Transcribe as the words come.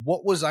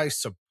what was I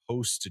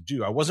supposed to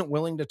do? I wasn't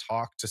willing to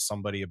talk to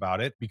somebody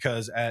about it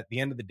because at the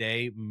end of the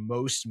day,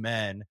 most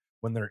men,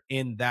 when they're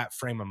in that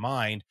frame of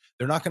mind,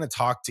 they're not going to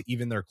talk to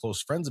even their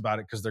close friends about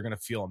it because they're going to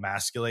feel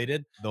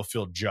emasculated. They'll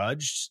feel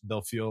judged.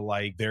 They'll feel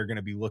like they're going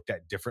to be looked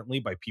at differently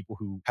by people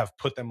who have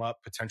put them up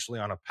potentially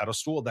on a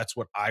pedestal. That's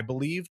what I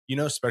believed,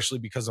 especially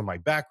because of my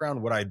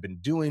background, what I'd been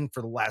doing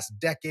for the last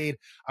decade.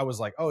 I was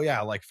like, oh,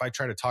 yeah, like if I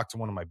try to talk to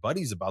one of my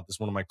buddies about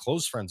this, one of my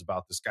close friends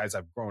about this, guys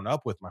I've grown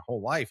up with my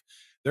whole life,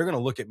 they're going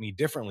to look at me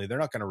differently. They're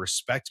not going to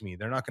respect me.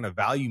 They're not going to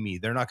value me.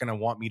 They're not going to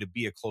want me to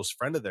be a close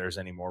friend of theirs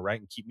anymore, right?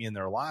 And keep me in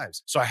their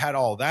lives. So I had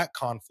all that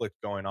conflict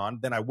going on.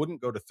 Then I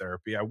wouldn't go to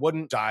therapy. I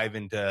wouldn't dive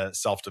into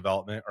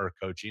self-development or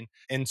coaching.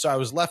 And so I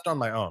was left on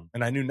my own.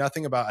 And I knew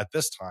nothing about, at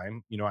this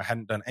time, I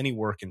hadn't done any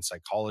work in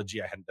psychology.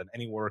 I hadn't done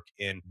any work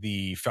in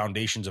the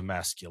foundations of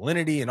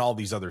masculinity and all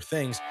these other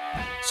things.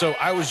 So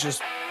I was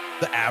just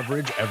the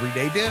average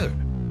everyday dude.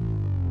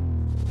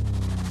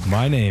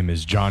 My name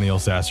is Johnny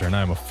Elsasser, and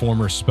I'm a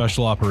former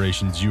Special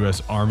Operations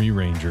U.S. Army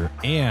Ranger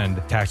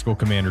and Tactical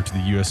Commander to the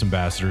U.S.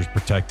 Ambassador's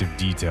Protective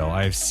Detail.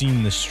 I have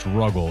seen the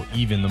struggle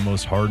even the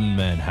most hardened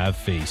men have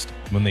faced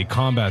when they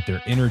combat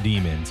their inner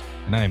demons,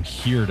 and I am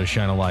here to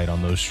shine a light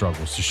on those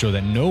struggles to show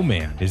that no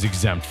man is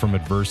exempt from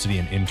adversity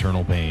and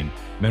internal pain.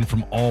 Men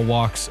from all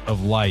walks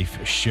of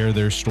life share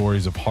their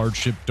stories of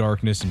hardship,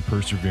 darkness, and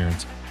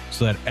perseverance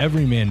so that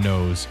every man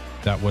knows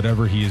that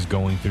whatever he is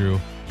going through,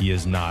 he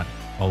is not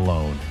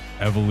alone.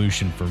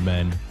 Evolution for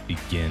Men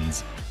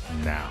begins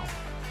now.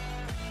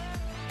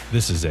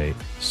 This is a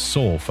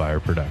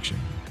Soulfire production.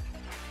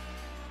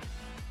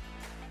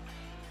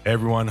 Hey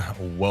everyone,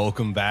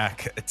 welcome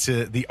back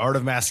to The Art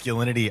of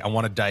Masculinity. I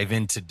want to dive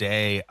in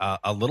today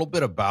a little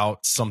bit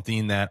about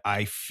something that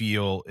I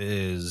feel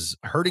is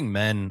hurting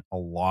men a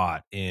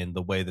lot in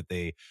the way that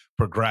they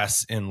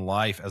progress in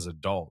life as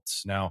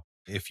adults. Now,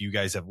 if you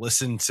guys have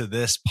listened to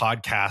this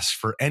podcast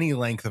for any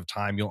length of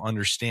time, you'll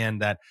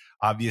understand that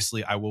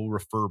obviously I will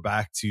refer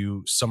back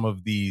to some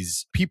of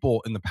these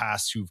people in the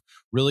past who've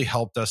really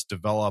helped us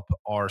develop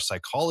our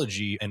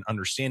psychology and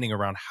understanding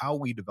around how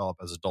we develop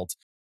as adults.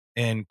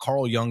 And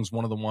Carl Jung's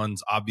one of the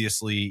ones.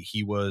 Obviously,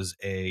 he was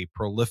a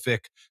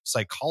prolific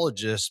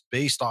psychologist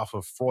based off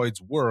of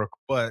Freud's work,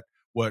 but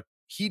what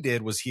he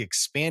did was he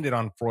expanded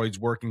on Freud's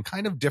work and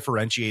kind of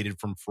differentiated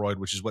from Freud,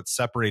 which is what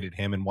separated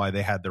him and why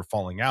they had their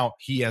falling out.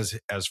 He as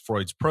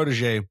Freud's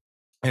protege,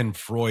 and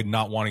Freud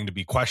not wanting to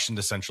be questioned,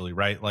 essentially,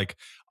 right? Like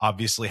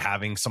obviously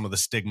having some of the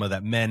stigma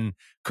that men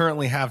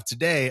currently have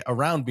today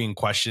around being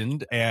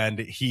questioned. And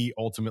he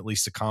ultimately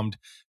succumbed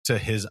to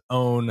his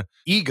own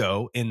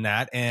ego in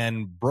that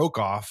and broke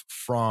off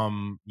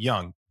from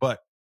Jung. But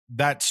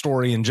that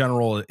story in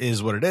general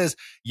is what it is.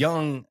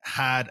 Jung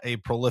had a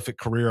prolific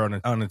career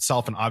on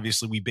itself. And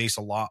obviously we base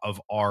a lot of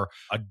our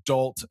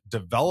adult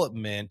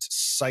development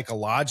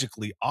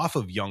psychologically off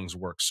of Jung's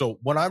work. So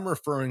what I'm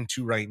referring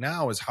to right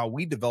now is how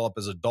we develop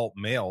as adult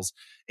males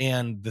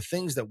and the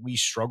things that we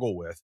struggle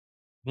with.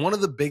 One of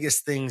the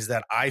biggest things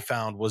that I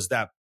found was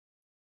that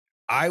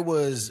I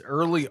was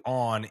early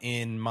on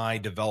in my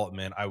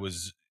development, I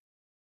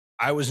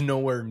was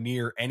nowhere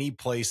near any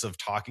place of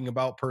talking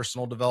about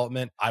personal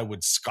development. I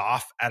would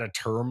scoff at a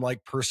term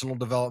like personal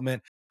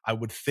development. I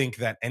would think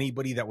that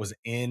anybody that was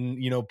in,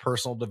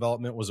 personal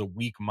development was a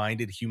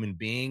weak-minded human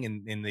being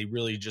and they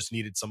really just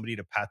needed somebody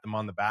to pat them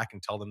on the back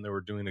and tell them they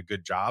were doing a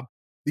good job.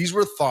 These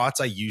were thoughts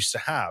I used to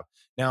have.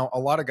 Now, a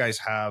lot of guys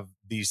have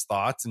these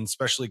thoughts, and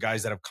especially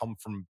guys that have come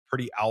from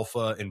pretty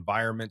alpha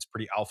environments,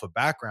 pretty alpha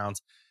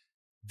backgrounds.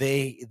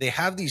 They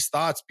have these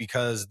thoughts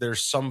because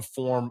there's some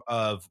form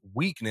of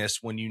weakness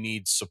when you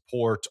need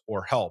support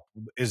or help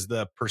is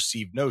the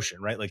perceived notion,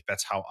 right? Like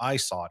that's how I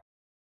saw it.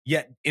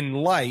 Yet in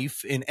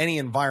life, in any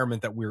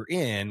environment that we're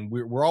in,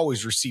 we're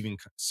always receiving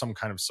some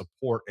kind of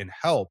support and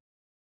help.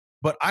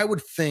 But I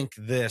would think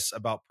this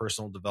about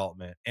personal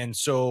development. And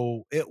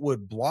so it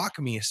would block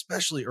me,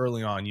 especially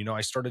early on.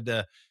 I started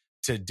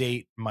to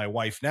date my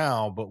wife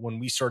now, but when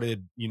we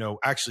started,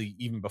 actually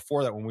even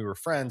before that, when we were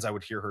friends, I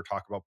would hear her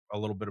talk about a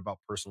little bit about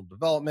personal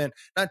development,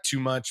 not too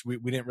much. We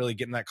didn't really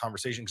get in that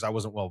conversation because I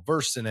wasn't well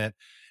versed in it.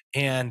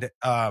 And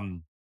I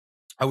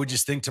would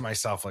just think to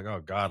myself, like,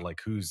 oh God,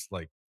 like who's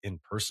like in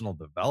personal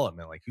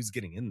development? Like who's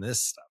getting in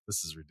this stuff?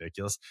 This is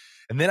ridiculous.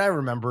 And then I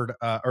remembered,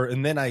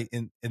 and then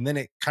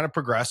it kind of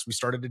progressed. We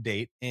started to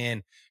date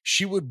and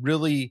she would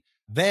really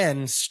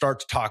then start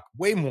to talk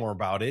way more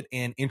about it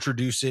and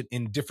introduce it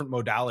in different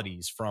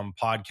modalities, from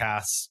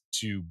podcasts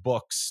to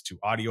books to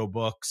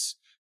audiobooks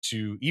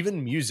to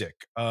even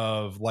music,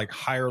 of like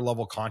higher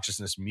level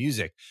consciousness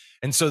music.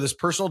 And so this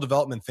personal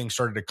development thing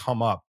started to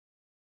come up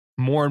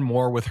more and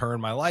more with her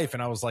in my life.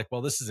 And I was like,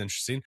 well, this is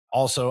interesting.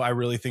 Also, I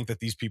really think that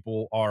these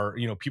people are,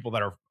 people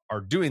that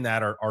are doing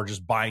that are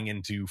just buying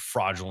into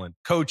fraudulent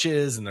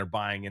coaches and they're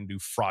buying into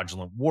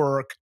fraudulent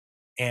work,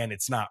 and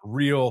it's not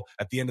real.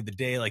 At the end of the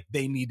day, like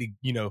they need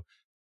to,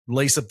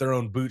 lace up their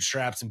own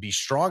bootstraps and be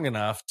strong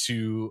enough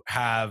to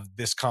have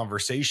this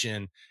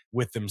conversation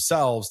with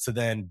themselves to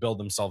then build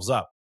themselves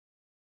up.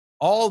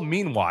 All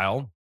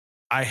meanwhile,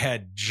 I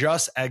had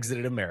just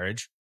exited a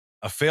marriage.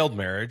 a failed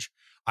marriage.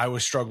 I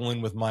was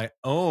struggling with my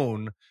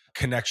own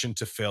connection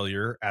to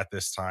failure at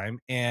this time.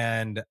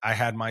 And I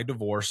had my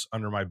divorce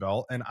under my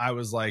belt. And I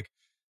was like,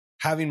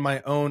 having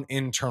my own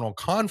internal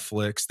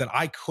conflicts that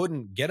I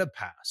couldn't get a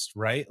past,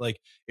 right? Like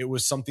it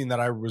was something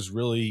that I was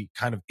really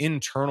kind of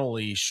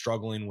internally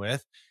struggling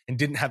with and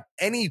didn't have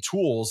any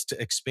tools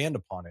to expand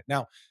upon it.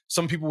 Now,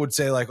 some people would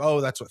say like, "Oh,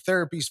 that's what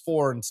therapy's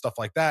for" and stuff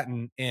like that.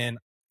 And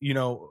you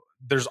know,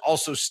 there's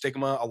also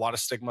stigma, a lot of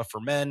stigma for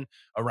men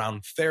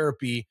around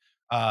therapy.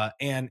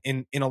 And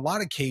in a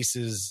lot of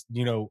cases,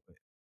 you know,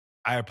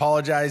 I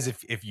apologize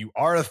if you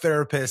are a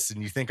therapist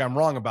and you think I'm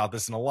wrong about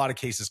this. In a lot of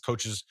cases,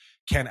 coaches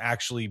can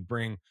actually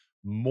bring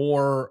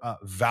more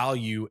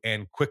value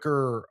and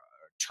quicker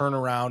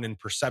turnaround and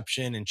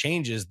perception and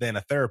changes than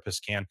a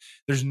therapist can.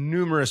 There's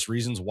numerous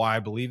reasons why I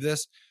believe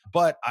this,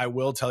 but I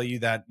will tell you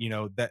that you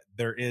know that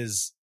there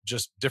is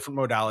just different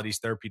modalities.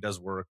 Therapy does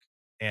work,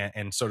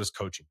 and so does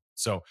coaching.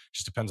 So it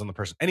just depends on the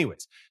person.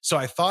 Anyways, so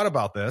I thought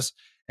about this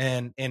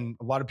and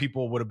a lot of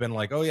people would have been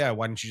like, "Oh yeah,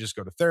 why don't you just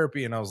go to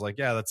therapy?" And I was like,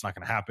 "Yeah, that's not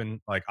going to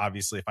happen." Like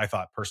obviously, if I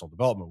thought personal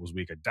development was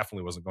weak, I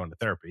definitely wasn't going to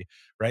therapy,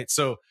 right?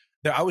 So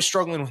there, I was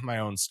struggling with my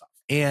own stuff.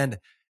 And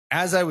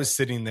as I was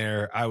sitting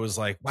there, I was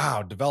like,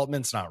 "Wow,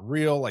 development's not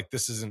real. Like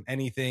this isn't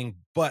anything."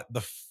 But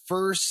the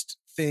first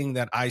thing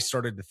that I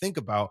started to think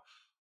about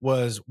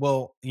was,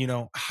 well, you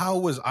know, how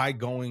was I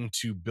going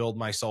to build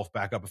myself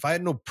back up if I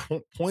had no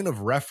point of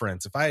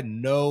reference, if I had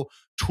no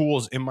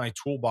tools in my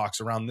toolbox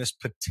around this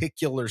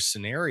particular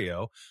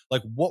scenario?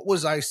 Like, what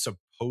was I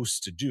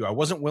supposed to do? I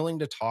wasn't willing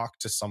to talk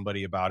to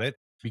somebody about it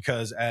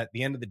because at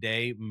the end of the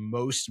day,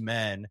 most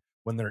men,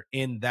 when they're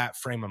in that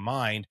frame of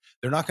mind,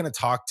 they're not going to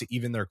talk to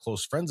even their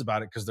close friends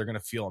about it because they're going to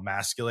feel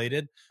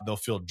emasculated. They'll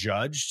feel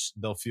judged.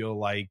 They'll feel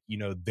like, you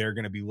know, they're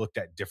going to be looked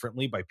at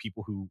differently by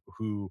people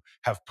who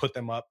have put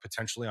them up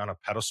potentially on a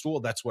pedestal.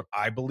 That's what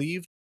I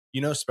believe, you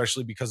know,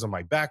 especially because of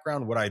my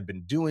background, what I'd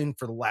been doing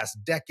for the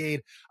last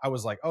decade. I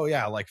was like, oh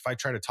yeah, like if I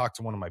try to talk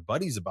to one of my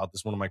buddies about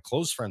this, one of my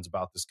close friends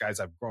about this, guys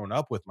I've grown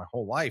up with my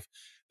whole life,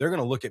 they're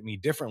going to look at me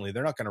differently.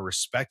 They're not going to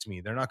respect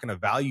me. They're not going to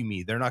value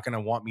me. They're not going to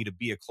want me to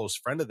be a close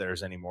friend of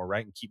theirs anymore,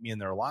 right? And keep me in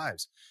their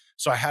lives.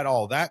 So I had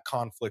all that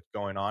conflict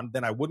going on.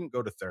 Then I wouldn't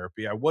go to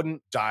therapy. I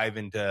wouldn't dive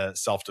into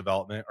self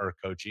development or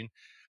coaching.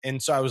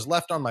 And so I was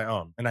left on my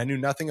own and I knew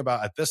nothing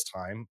about at this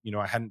time, you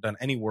know, I hadn't done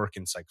any work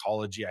in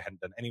psychology. I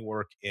hadn't done any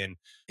work in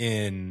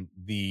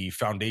the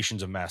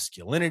foundations of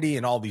masculinity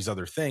and all these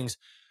other things.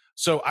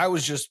 So I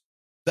was just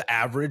the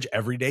average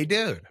everyday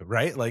dude,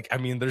 right? Like, I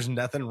mean, there's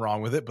nothing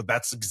wrong with it, but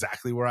that's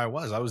exactly where I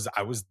was. I was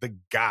the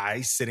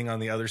guy sitting on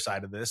the other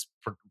side of this,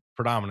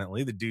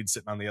 predominantly the dude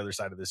sitting on the other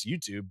side of this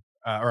YouTube,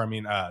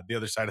 the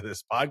other side of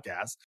this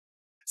podcast,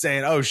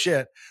 saying, "Oh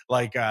shit!"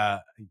 Like,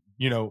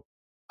 you know,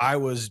 I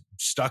was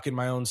stuck in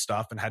my own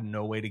stuff and had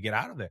no way to get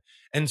out of it.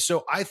 And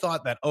so I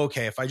thought that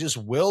okay, if I just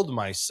willed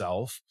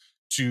myself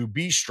to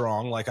be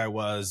strong like I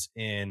was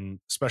in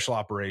special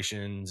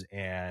operations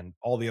and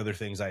all the other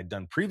things I had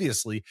done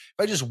previously, if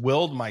I just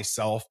willed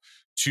myself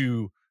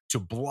to to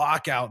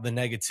block out the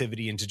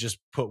negativity and to just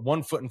put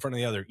one foot in front of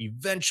the other,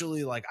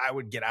 eventually like I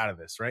would get out of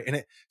this, right? And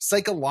it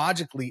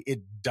psychologically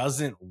it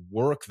doesn't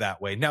work that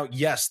way. Now,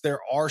 yes, there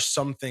are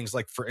some things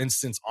like for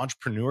instance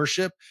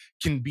entrepreneurship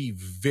can be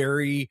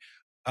very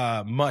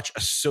much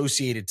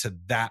associated to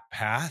that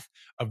path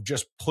of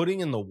just putting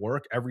in the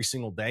work every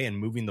single day and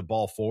moving the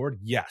ball forward.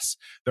 Yes,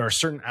 there are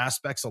certain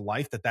aspects of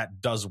life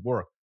that does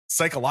work.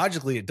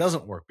 Psychologically, it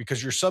doesn't work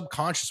because your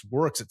subconscious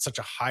works at such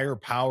a higher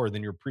power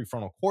than your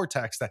prefrontal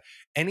cortex that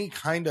any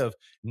kind of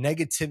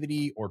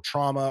negativity or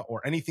trauma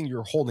or anything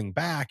you're holding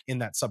back in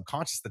that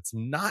subconscious that's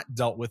not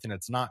dealt with and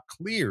it's not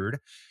cleared,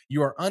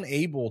 you are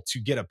unable to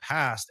get a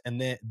past.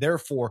 And then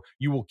therefore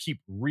you will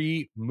keep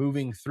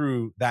re-moving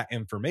through that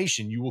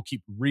information. You will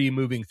keep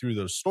re-moving through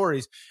those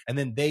stories and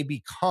then they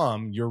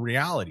become your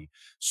reality.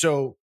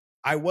 So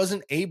I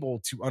wasn't able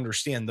to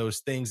understand those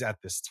things at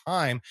this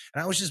time.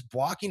 And I was just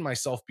blocking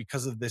myself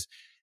because of this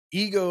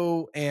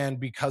ego and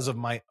because of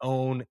my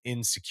own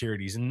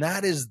insecurities. And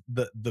that is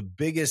the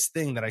biggest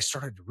thing that I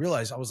started to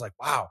realize. I was like,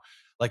 wow,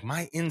 like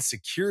my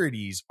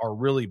insecurities are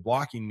really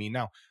blocking me.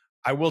 Now,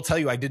 I will tell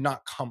you, I did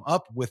not come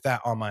up with that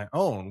on my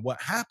own.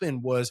 What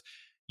happened was,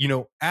 you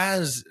know,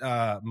 as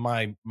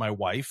my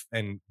wife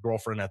and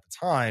girlfriend at the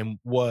time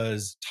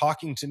was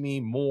talking to me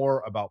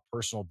more about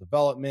personal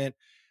development,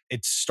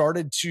 it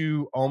started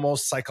to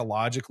almost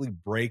psychologically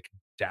break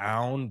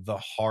down the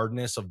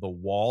hardness of the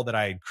wall that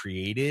I had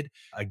created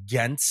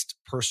against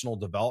personal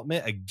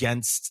development,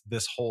 against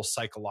this whole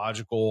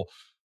psychological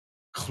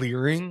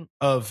clearing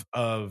of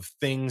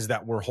things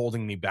that were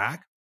holding me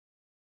back.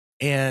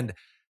 And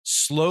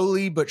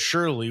slowly but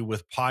surely,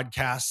 with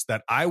podcasts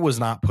that I was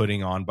not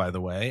putting on, by the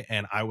way,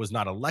 and I was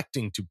not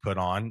electing to put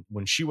on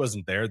when she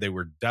wasn't there, they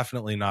were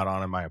definitely not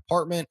on in my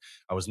apartment.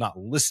 I was not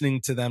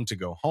listening to them to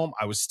go home.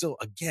 I was still,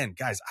 again,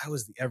 guys, I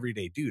was the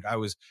everyday dude.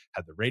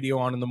 Had the radio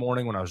on in the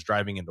morning when I was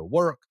driving into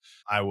work.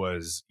 I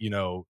was, you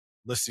know,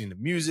 listening to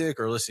music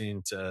or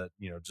listening to,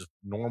 you know, just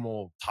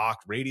normal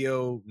talk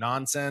radio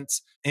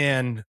nonsense.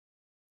 And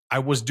I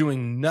was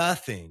doing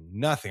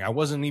nothing. I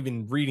wasn't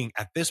even reading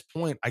at this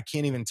point. I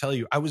can't even tell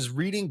you. I was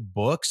reading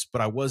books,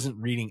 but I wasn't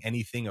reading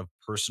anything of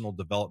personal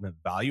development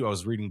value. I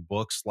was reading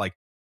books like,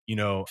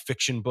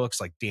 fiction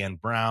books like Dan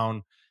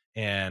Brown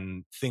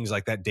and things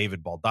like that,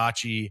 David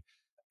Baldacci,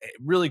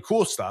 really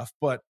cool stuff.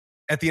 But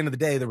at the end of the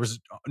day, there was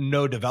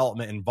no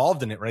development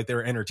involved in it, right? They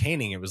were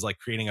entertaining. It was like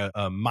creating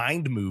a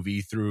mind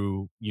movie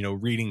through,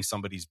 reading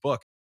somebody's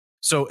book.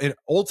 So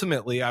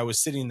ultimately, I was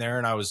sitting there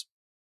and I was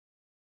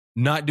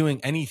not doing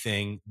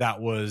anything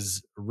that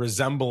was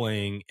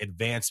resembling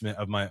advancement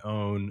of my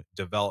own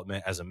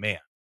development as a man.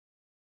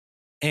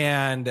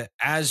 And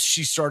as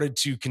she started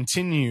to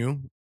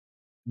continue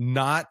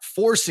not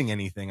forcing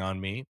anything on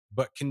me,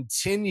 but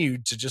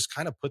continued to just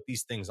kind of put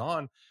these things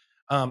on,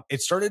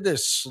 it started to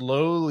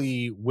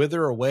slowly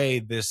wither away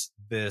this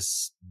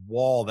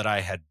wall that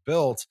I had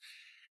built.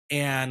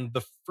 And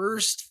the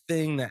first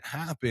thing that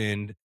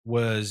happened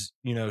was,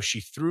 she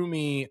threw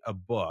me a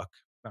book,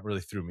 not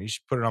really threw me, she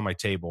put it on my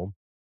table,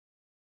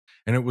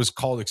 and it was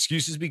called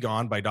Excuses Be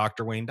Gone by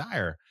Dr. Wayne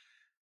Dyer.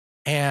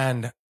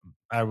 And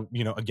I,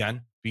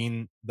 again,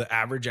 being the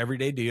average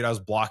everyday dude, I was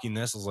blocking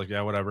this. I was like,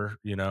 yeah, whatever,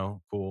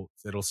 cool.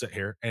 It'll sit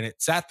here. And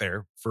it sat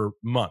there for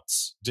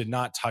months, did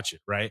not touch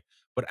it. Right.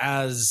 But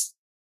as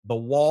the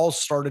walls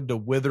started to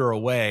wither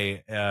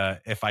away,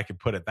 if I could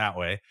put it that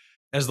way,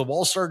 as the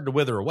walls started to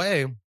wither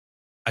away,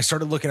 I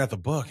started looking at the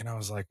book and I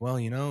was like, well,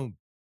 I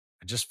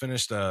just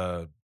finished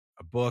a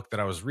book that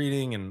I was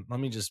reading, and let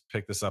me just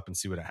pick this up and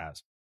see what it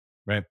has.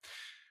 Right.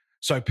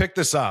 So I picked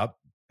this up,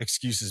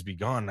 Excuses Be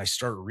Gone, and I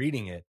start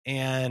reading it.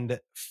 And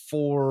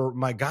for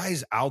my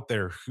guys out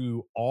there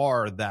who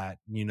are that,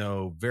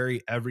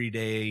 very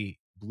everyday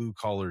blue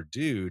collar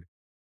dude,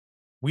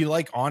 we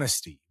like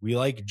honesty. We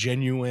like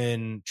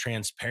genuine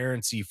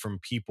transparency from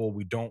people.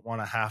 We don't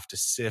want to have to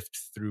sift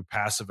through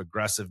passive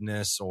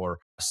aggressiveness or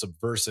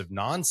subversive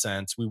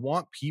nonsense. We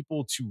want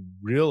people to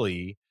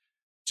really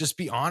just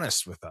be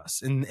honest with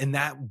us, and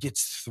that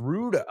gets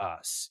through to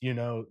us,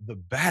 the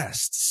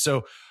best.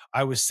 So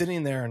I was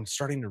sitting there and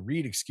starting to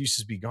read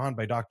Excuses Be Gone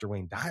by Dr.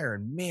 Wayne Dyer,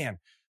 and man,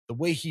 the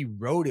way he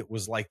wrote it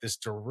was like this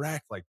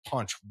direct like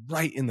punch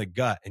right in the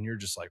gut, and you're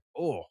just like,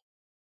 oh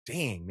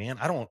dang, man,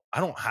 I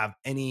don't have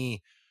any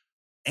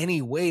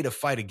way to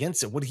fight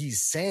against it. What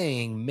he's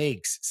saying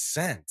makes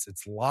sense,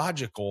 it's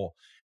logical,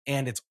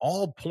 and it's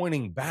all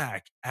pointing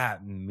back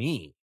at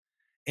me.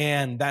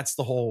 And that's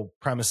the whole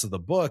premise of the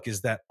book,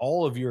 is that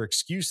all of your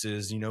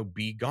excuses,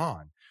 be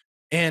gone.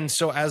 And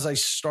so as I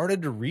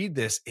started to read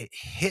this, it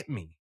hit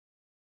me.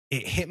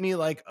 It hit me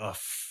like a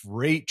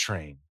freight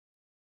train.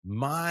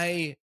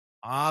 My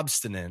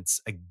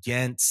obstinance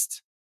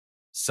against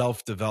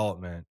self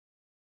development,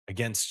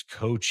 against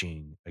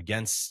coaching,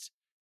 against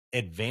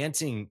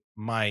advancing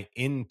my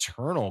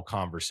internal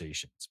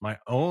conversations, my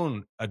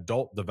own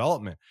adult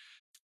development,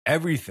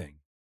 everything.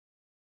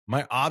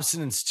 My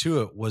obstinance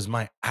to it was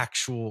my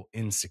actual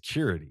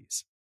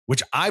insecurities,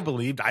 which I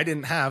believed I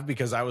didn't have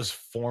because I was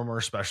former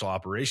special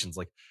operations.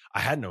 Like, I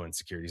had no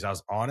insecurities. I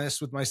was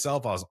honest with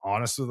myself. I was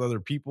honest with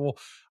other people.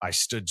 I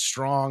stood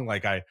strong.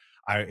 Like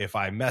if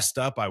I messed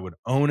up, I would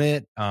own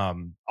it.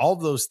 All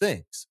of those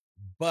things.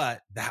 But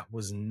that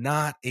was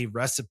not a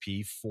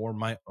recipe for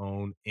my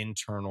own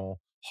internal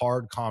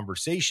hard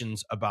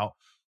conversations about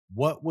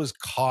what was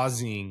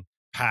causing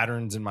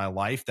patterns in my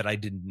life that I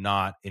did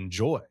not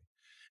enjoy.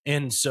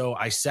 And so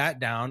I sat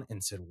down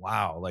and said,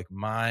 wow, like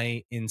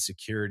my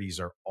insecurities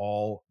are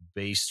all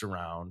based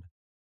around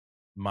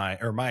my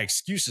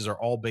excuses are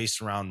all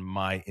based around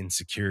my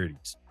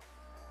insecurities.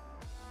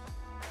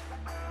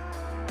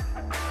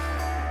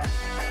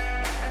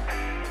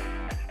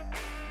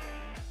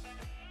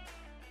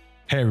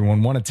 Hey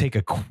everyone, want to take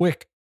a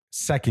quick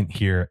second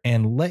here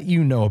and let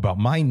you know about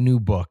my new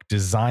book,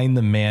 Design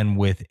the Man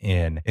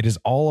Within. It is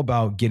all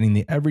about getting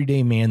the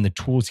everyday man the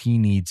tools he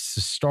needs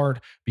to start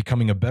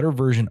becoming a better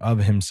version of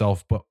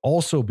himself, but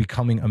also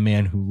becoming a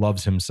man who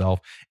loves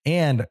himself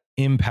and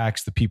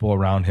impacts the people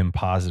around him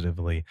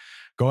positively.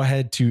 Go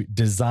ahead to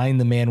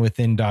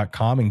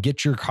designthemanwithin.com and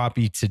get your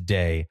copy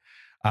today.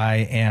 I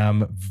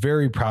am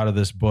very proud of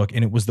this book,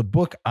 and it was the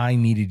book I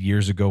needed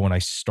years ago when I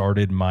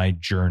started my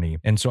journey.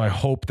 And so I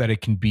hope that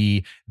it can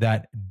be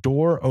that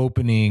door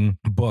opening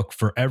book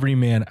for every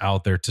man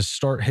out there to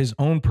start his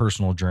own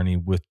personal journey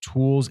with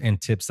tools and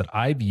tips that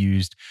I've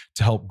used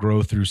to help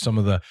grow through some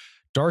of the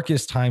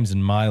darkest times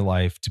in my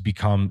life to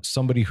become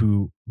somebody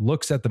who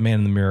looks at the man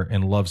in the mirror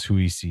and loves who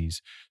he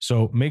sees.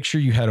 So make sure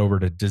you head over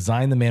to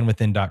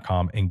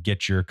designthemanwithin.com and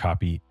get your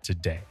copy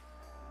today.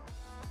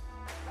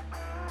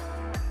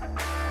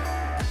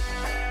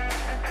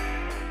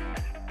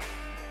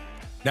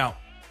 Now,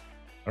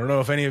 I don't know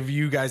if any of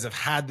you guys have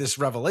had this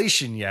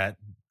revelation yet,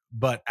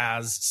 but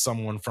as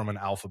someone from an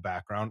alpha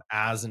background,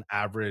 as an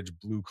average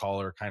blue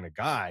collar kind of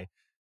guy,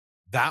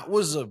 that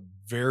was a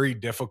very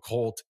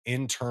difficult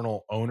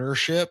internal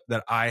ownership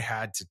that I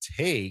had to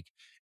take,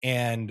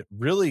 and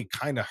really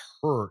kind of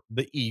hurt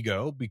the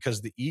ego,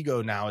 because the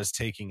ego now is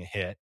taking a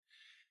hit.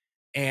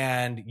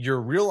 And you're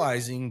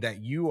realizing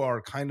that you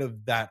are kind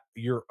of that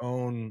your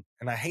own,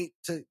 and I hate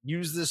to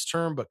use this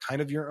term, but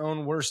kind of your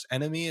own worst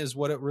enemy is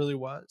what it really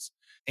was.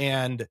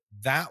 And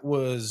that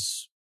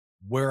was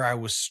where I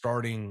was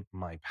starting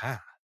my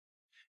path.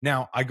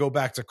 Now, I go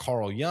back to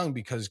Carl Jung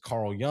because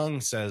Carl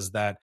Jung says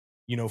that,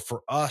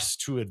 for us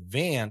to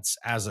advance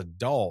as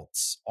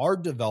adults, our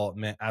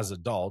development as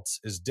adults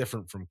is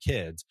different from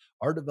kids.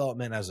 Our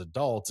development as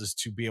adults is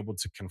to be able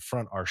to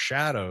confront our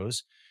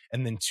shadows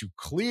and then to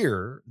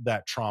clear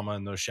that trauma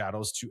and those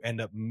shadows to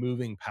end up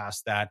moving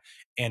past that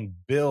and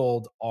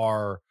build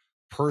our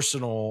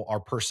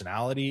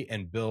personality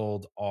and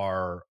build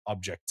our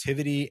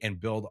objectivity and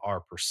build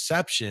our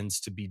perceptions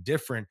to be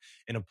different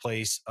in a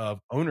place of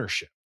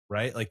ownership,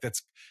 right? Like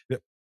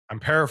I'm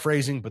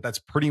paraphrasing, but that's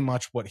pretty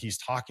much what he's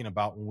talking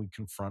about when we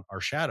confront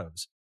our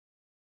shadows.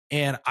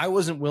 And I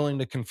wasn't willing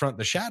to confront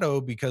the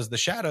shadow because the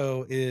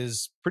shadow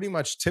is pretty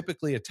much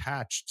typically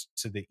attached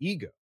to the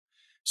ego.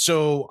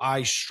 So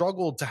I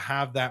struggled to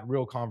have that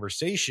real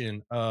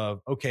conversation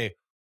of, okay,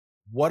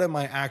 what am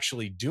I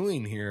actually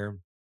doing here?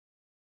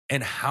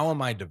 And how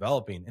am I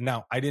developing? And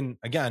now I didn't,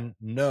 again,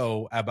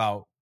 know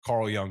about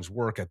Carl Jung's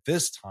work at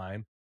this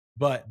time,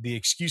 but the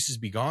Excuses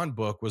Be Gone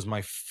book was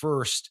my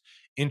first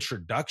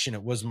introduction.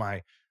 It was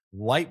my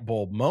light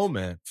bulb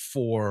moment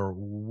for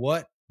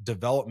what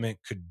development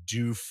could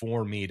do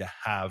for me to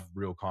have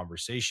real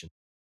conversation.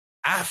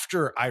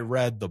 After I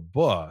read the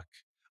book,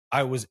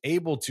 I was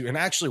able to, and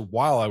actually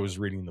while I was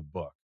reading the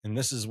book, and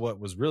this is what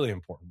was really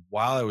important,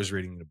 while I was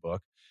reading the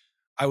book,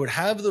 I would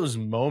have those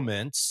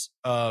moments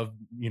of,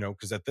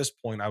 because at this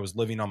point I was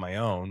living on my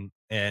own.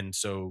 And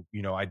so,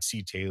 I'd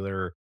see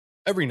Taylor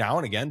every now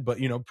and again, but,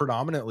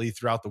 predominantly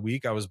throughout the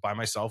week, I was by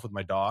myself with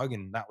my dog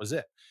and that was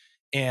it.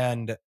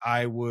 And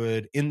I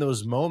would, in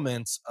those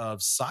moments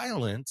of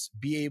silence,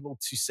 be able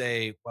to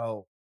say,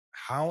 well,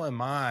 how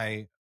am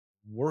I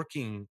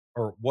working,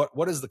 or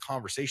what is the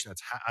conversation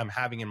I'm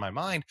having in my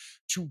mind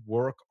to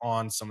work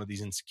on some of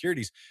these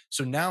insecurities?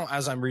 So now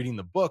as I'm reading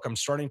the book, I'm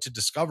starting to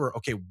discover,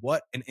 okay,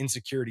 what an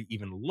insecurity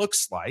even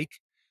looks like,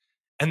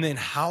 and then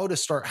how to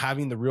start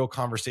having the real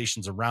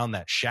conversations around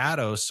that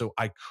shadow so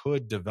I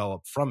could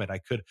develop from it. I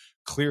could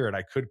clear it.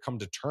 I could come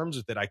to terms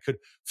with it. I could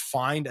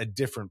find a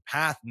different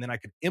path, and then I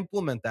could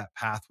implement that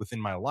path within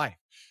my life.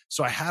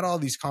 So I had all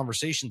these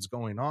conversations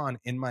going on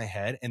in my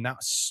head, and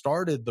that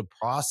started the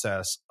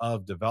process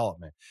of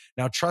development.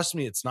 Now, trust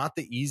me, it's not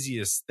the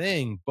easiest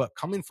thing, but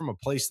coming from a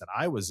place that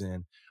I was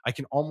in, I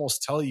can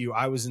almost tell you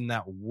I was in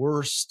that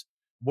worst,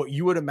 what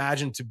you would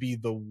imagine to be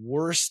the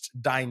worst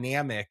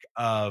dynamic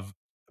of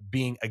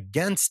being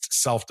against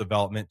self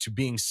development to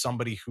being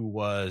somebody who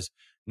was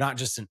not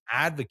just an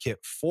advocate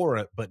for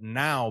it, but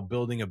now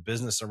building a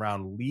business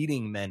around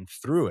leading men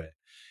through it.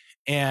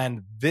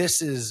 And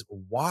this is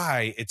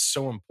why it's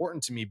so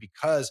important to me,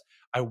 because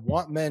I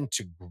want men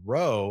to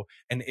grow.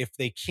 And if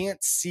they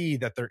can't see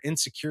that their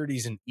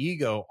insecurities and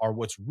ego are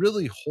what's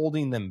really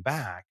holding them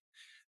back,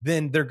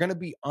 then they're going to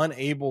be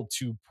unable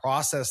to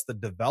process the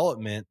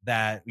development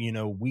that,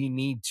 we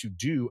need to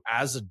do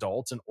as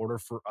adults in order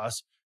for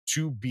us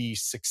to be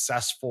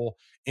successful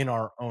in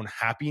our own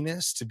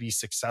happiness, to be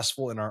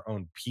successful in our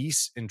own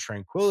peace and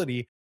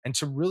tranquility, and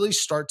to really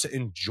start to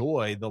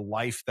enjoy the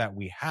life that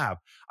we have.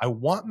 I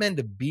want men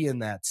to be in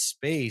that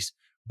space,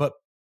 but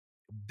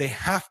they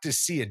have to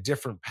see a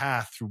different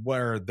path through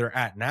where they're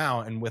at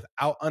now. And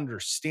without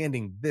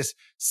understanding this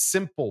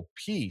simple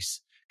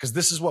piece, because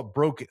this is what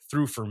broke it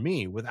through for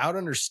me, without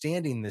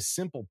understanding this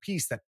simple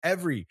piece that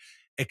every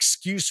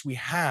excuse we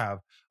have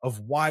of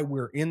why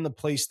we're in the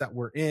place that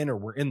we're in, or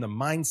we're in the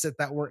mindset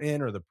that we're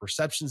in, or the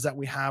perceptions that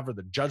we have, or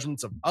the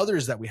judgments of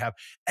others that we have,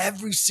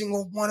 every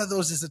single one of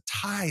those is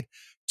tied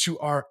to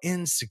our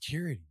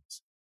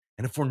insecurities.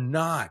 And if we're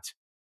not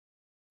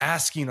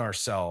asking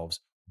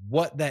ourselves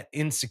what that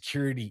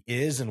insecurity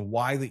is and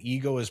why the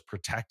ego is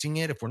protecting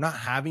it, if we're not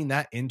having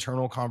that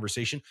internal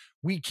conversation,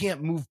 we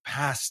can't move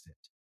past it.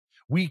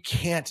 We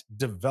can't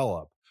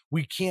develop.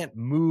 We can't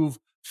move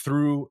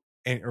through,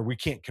 or we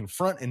can't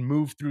confront and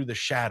move through the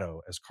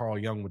shadow, as Carl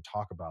Jung would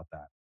talk about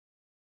that.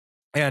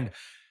 And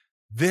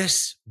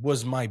this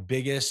was my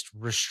biggest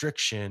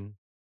restriction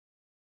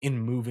in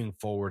moving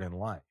forward in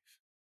life.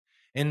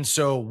 And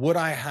so, would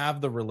I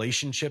have the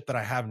relationship that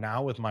I have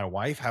now with my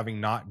wife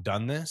having not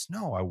done this?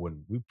 No, I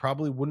wouldn't. We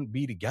probably wouldn't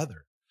be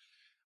together.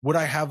 Would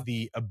I have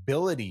the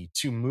ability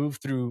to move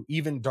through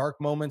even dark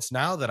moments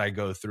now that I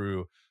go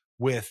through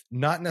with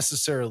not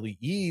necessarily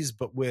ease,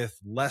 but with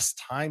less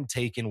time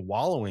taken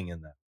wallowing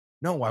in them?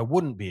 No, I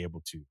wouldn't be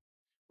able to,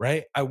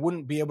 right? I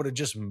wouldn't be able to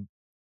just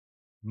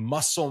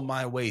muscle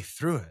my way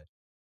through it.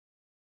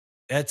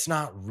 It's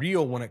not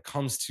real when it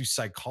comes to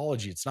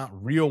psychology. It's not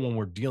real when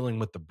we're dealing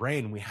with the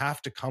brain. We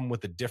have to come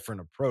with a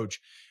different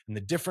approach. And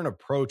the different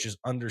approach is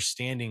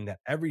understanding that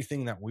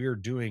everything that we're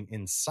doing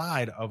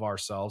inside of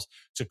ourselves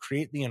to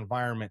create the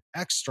environment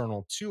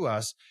external to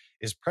us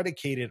is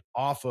predicated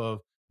off of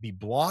the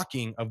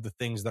blocking of the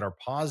things that are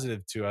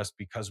positive to us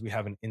because we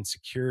have an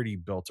insecurity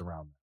built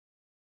around them.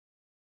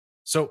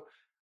 So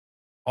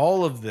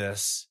all of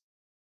this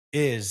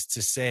is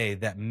to say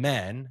that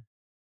men,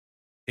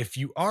 if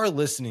you are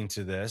listening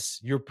to this,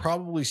 you're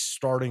probably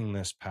starting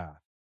this path.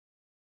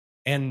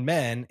 And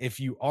men, if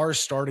you are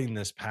starting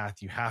this path,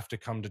 you have to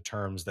come to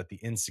terms that the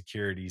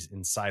insecurities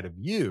inside of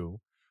you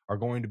are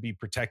going to be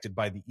protected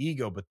by the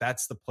ego, but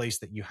that's the place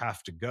that you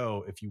have to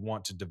go if you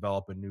want to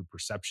develop a new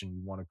perception.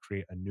 You want to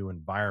create a new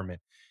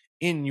environment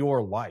in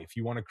your life.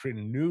 You want to create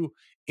a new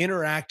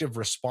interactive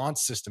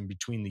response system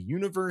between the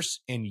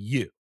universe and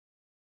you,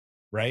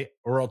 right?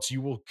 Or else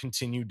you will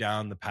continue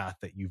down the path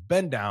that you've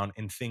been down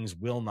and things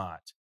will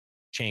not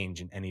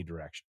change in any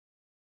direction.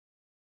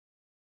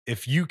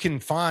 If you can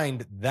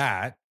find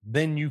that,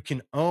 then you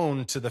can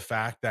own to the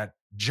fact that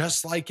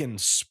just like in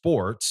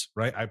sports,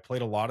 right? I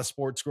played a lot of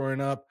sports growing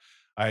up.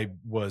 I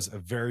was a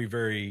very,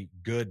 very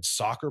good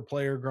soccer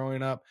player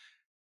growing up.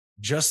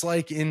 Just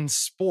like in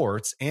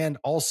sports and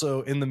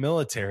also in the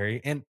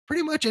military and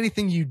pretty much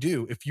anything you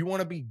do, if you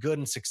want to be good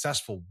and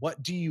successful,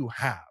 what do you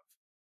have?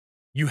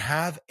 You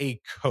have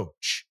a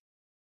coach,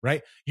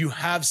 right? You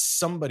have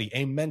somebody,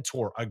 a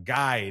mentor, a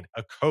guide,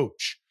 a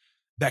coach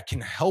that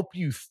can help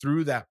you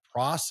through that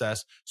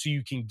process so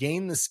you can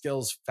gain the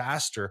skills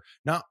faster.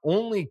 Not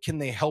only can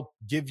they help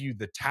give you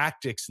the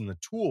tactics and the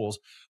tools,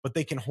 but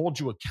they can hold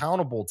you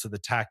accountable to the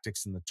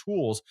tactics and the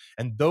tools.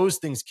 And those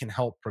things can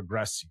help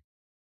progress you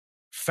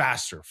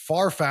faster,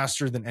 far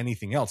faster than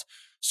anything else.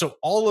 So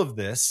all of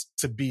this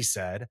to be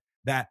said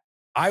that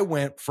I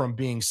went from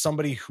being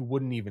somebody who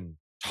wouldn't even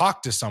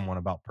talk to someone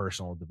about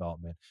personal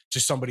development to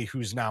somebody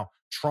who's now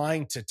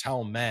trying to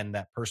tell men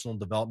that personal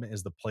development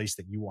is the place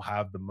that you will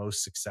have the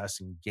most success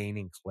in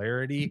gaining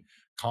clarity,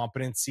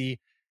 competency,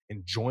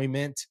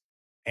 enjoyment,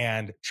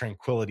 and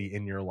tranquility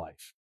in your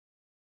life.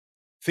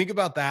 Think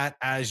about that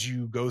as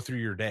you go through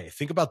your day.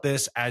 Think about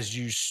this as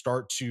you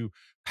start to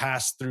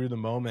pass through the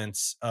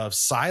moments of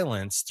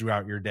silence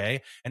throughout your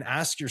day and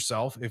ask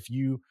yourself if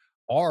you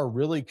are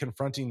really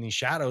confronting these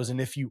shadows. And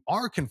if you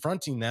are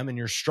confronting them and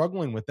you're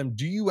struggling with them,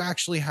 do you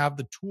actually have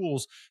the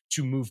tools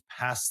to move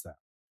past them?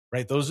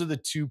 Right? Those are the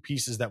two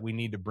pieces that we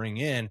need to bring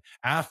in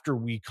after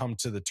we come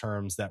to the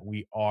terms that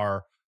we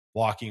are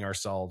blocking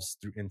ourselves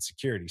through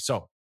insecurity.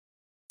 So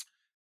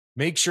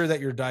make sure that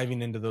you're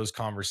diving into those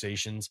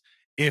conversations.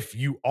 If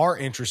you are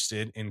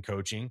interested in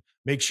coaching,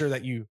 make sure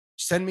that you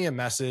send me a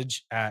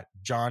message at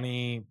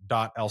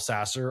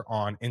johnny.elsasser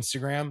on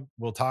Instagram.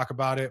 We'll talk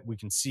about it. We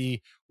can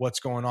see what's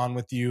going on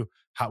with you,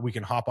 how we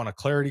can hop on a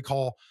clarity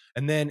call.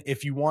 And then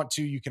if you want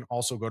to, you can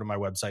also go to my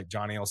website,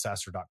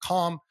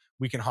 johnnyelsasser.com.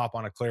 We can hop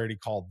on a clarity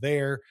call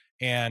there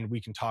and we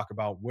can talk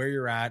about where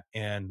you're at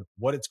and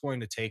what it's going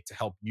to take to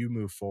help you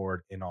move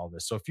forward in all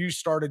this. So if you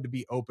started to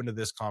be open to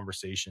this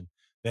conversation,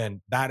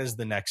 then that is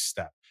the next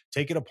step.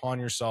 Take it upon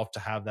yourself to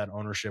have that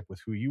ownership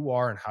with who you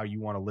are and how you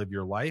want to live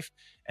your life,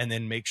 and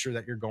then make sure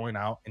that you're going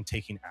out and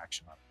taking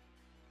action on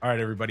it. All right,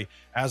 everybody.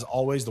 As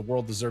always, the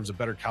world deserves a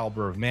better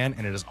caliber of man,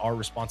 and it is our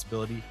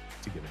responsibility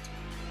to give it to them.